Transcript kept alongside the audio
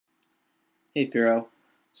Hey, Piero.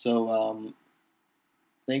 So,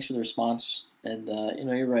 thanks for the response. And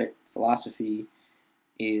you're right. Philosophy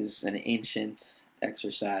is an ancient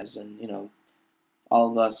exercise, and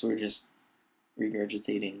all of us were just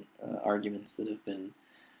regurgitating arguments that have been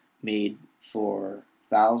made for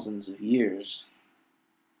thousands of years.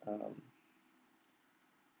 Um,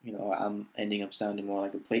 I'm ending up sounding more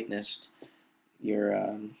like a Platonist. You're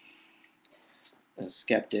a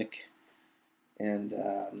skeptic, and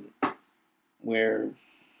we're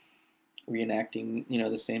reenacting,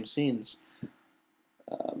 the same scenes.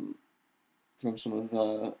 Um, from some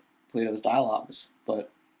of Plato's dialogues.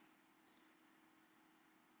 But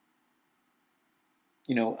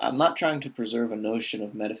I'm not trying to preserve a notion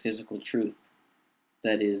of metaphysical truth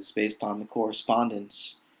that is based on the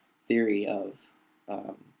correspondence theory of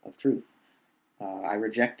truth. I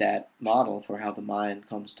reject that model for how the mind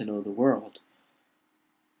comes to know the world.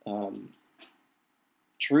 Um,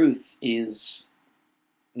 Truth is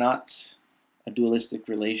not a dualistic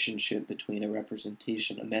relationship between a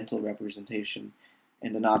representation, a mental representation,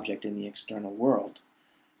 and an object in the external world.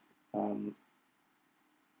 Um,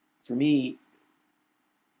 for me,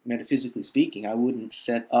 metaphysically speaking, I wouldn't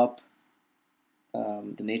set up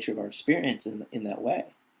the nature of our experience in that way.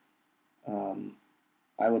 Um,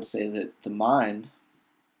 I would say that the mind,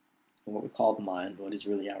 what we call the mind, what is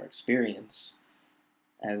really our experience,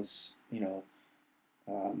 as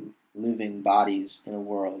living bodies in a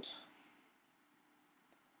world,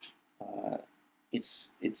 uh,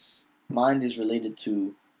 its mind is related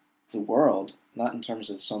to the world, not in terms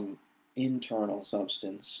of some internal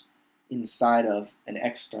substance inside of an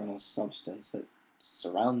external substance that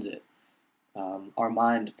surrounds it. Our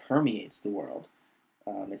mind permeates the world.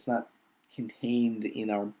 It's not contained in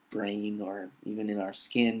our brain or even in our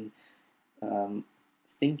skin. Um,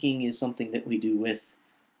 Thinking is something that we do with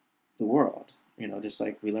the world. Just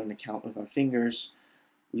like we learn to count with our fingers,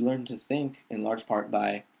 we learn to think in large part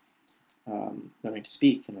by learning to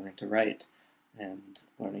speak and learning to write and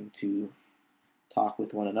learning to talk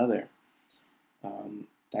with one another.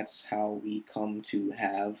 That's how we come to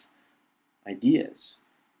have ideas.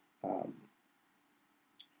 Um,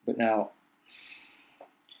 but now,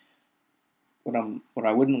 what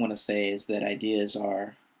I wouldn't want to say is that ideas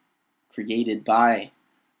are created by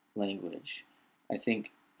language. I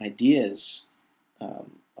think ideas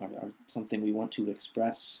are something we want to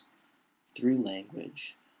express through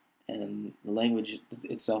language, and the language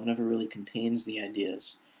itself never really contains the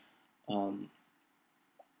ideas. Um,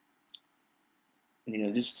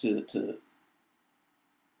 and, just to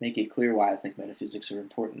make it clear why I think metaphysics are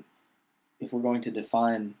important, if we're going to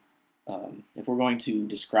define, if we're going to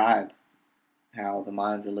describe how the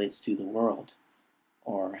mind relates to the world,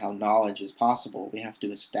 or how knowledge is possible, we have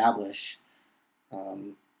to establish,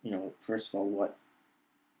 first of all, what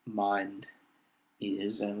mind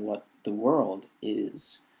is and what the world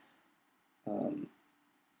is. Um,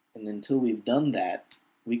 and until we've done that,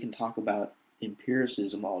 we can talk about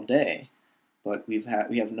empiricism all day, but we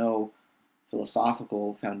have no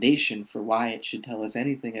philosophical foundation for why it should tell us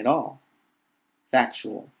anything at all,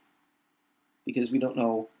 factual, because we don't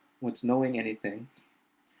know what's knowing anything,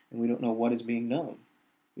 and we don't know what is being known.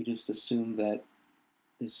 We just assume that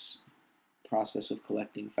this process of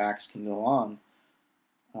collecting facts can go on.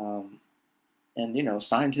 Um, and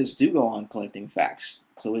scientists do go on collecting facts,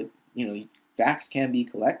 so facts can be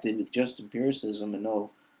collected with just empiricism and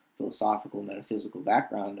no philosophical metaphysical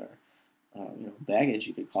background or baggage,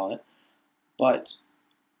 you could call it. But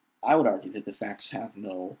I would argue that the facts have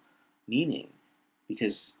no meaning,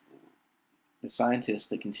 because the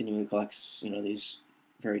scientist that continually collects these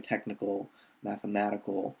very technical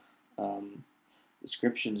mathematical um,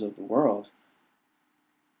 descriptions of the world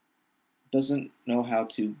doesn't know how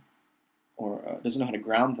to, or doesn't know how to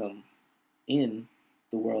ground them in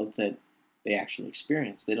the world that they actually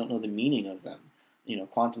experience. They don't know the meaning of them.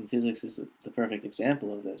 Quantum physics is the perfect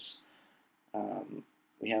example of this.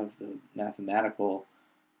 We have the mathematical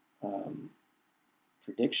um,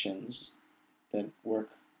 predictions that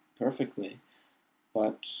work perfectly,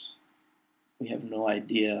 but we have no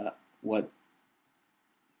idea what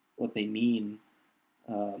they mean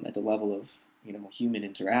at the level of human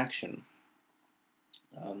interaction.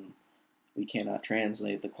 Um, we cannot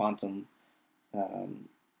translate the quantum um,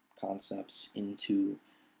 concepts into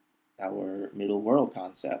our middle world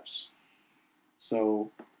concepts.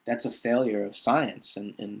 So that's a failure of science,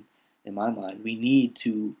 and in my mind, we need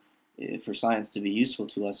to, for science to be useful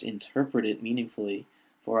to us, interpret it meaningfully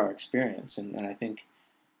for our experience, and I think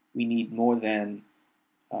we need more than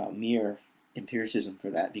mere empiricism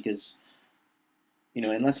for that, because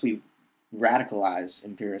unless we radicalize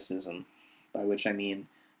empiricism, by which I mean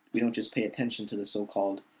we don't just pay attention to the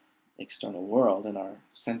so-called external world and our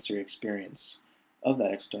sensory experience of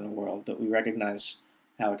that external world, but we recognize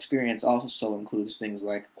how experience also includes things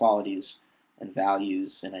like qualities and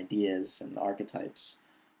values and ideas and archetypes,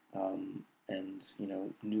 and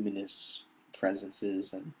numinous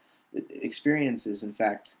presences. And experience is in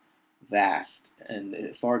fact vast and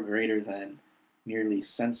far greater than merely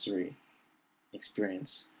sensory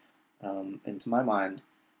experience. And to my mind,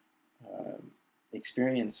 uh,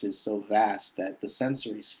 experience is so vast that the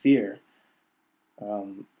sensory sphere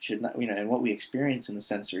should not, and what we experience in the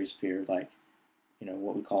sensory sphere, like,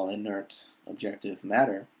 what we call inert objective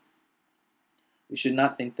matter, we should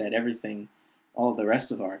not think that everything, all of the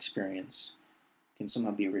rest of our experience, can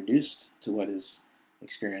somehow be reduced to what is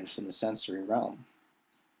experienced in the sensory realm.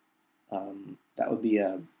 That would be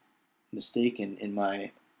a mistake in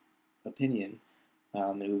my opinion.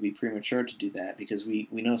 It would be premature to do that because we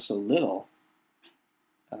know so little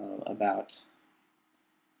about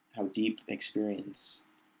how deep experience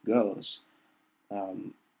goes.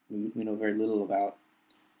 We know very little about,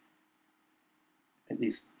 at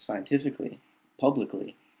least scientifically,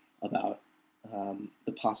 publicly, about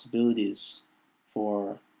the possibilities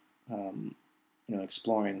for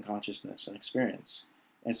exploring consciousness and experience.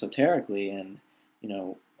 Esoterically and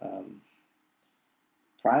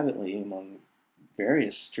privately, among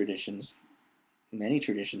various traditions, many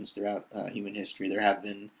traditions throughout human history, there have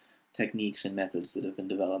been techniques and methods that have been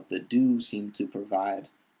developed that do seem to provide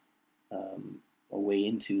a way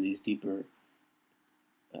into these deeper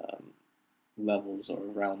um, levels or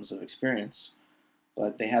realms of experience,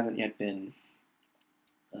 but they haven't yet been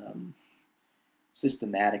um,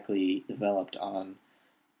 systematically developed on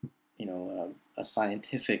a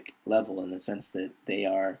scientific level, in the sense that they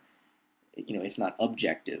are, if not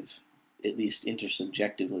objective, at least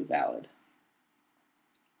intersubjectively valid.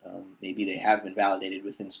 Maybe they have been validated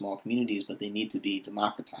within small communities, but they need to be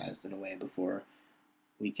democratized in a way before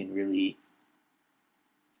we can really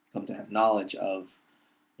come to have knowledge of,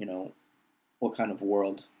 what kind of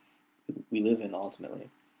world we live in ultimately.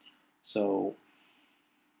 So,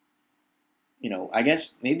 I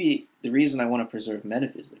guess maybe the reason I want to preserve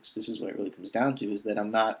metaphysics, this is what it really comes down to, is that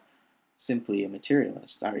I'm not simply a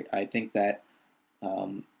materialist. I think that,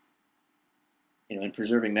 in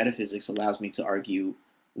preserving metaphysics allows me to argue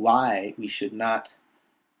why we should not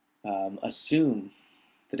assume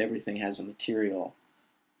that everything has a material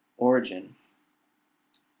origin,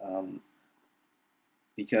 um,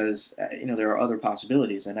 because there are other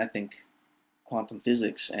possibilities, and I think quantum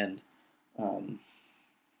physics and um,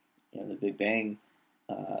 the Big Bang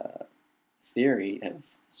theory have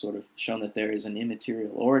sort of shown that there is an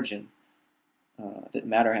immaterial origin, that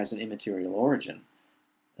matter has an immaterial origin,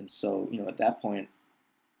 and so at that point,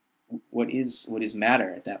 what is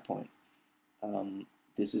matter at that point?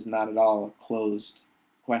 This is not at all a closed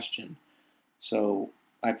question. So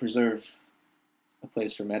I preserve a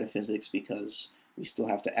place for metaphysics because we still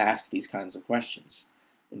have to ask these kinds of questions.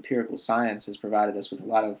 Empirical science has provided us with a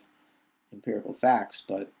lot of empirical facts,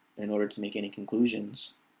 but in order to make any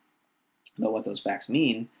conclusions about what those facts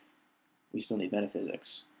mean, we still need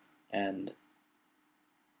metaphysics. And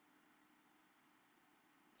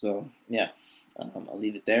so, yeah, I'll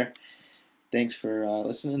leave it there. Thanks for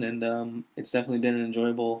listening, and it's definitely been an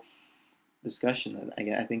enjoyable discussion.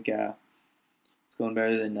 I think it's going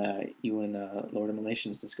better than you and Lord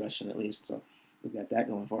Emulation's discussion, at least. So we've got that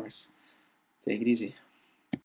going for us. Take it easy.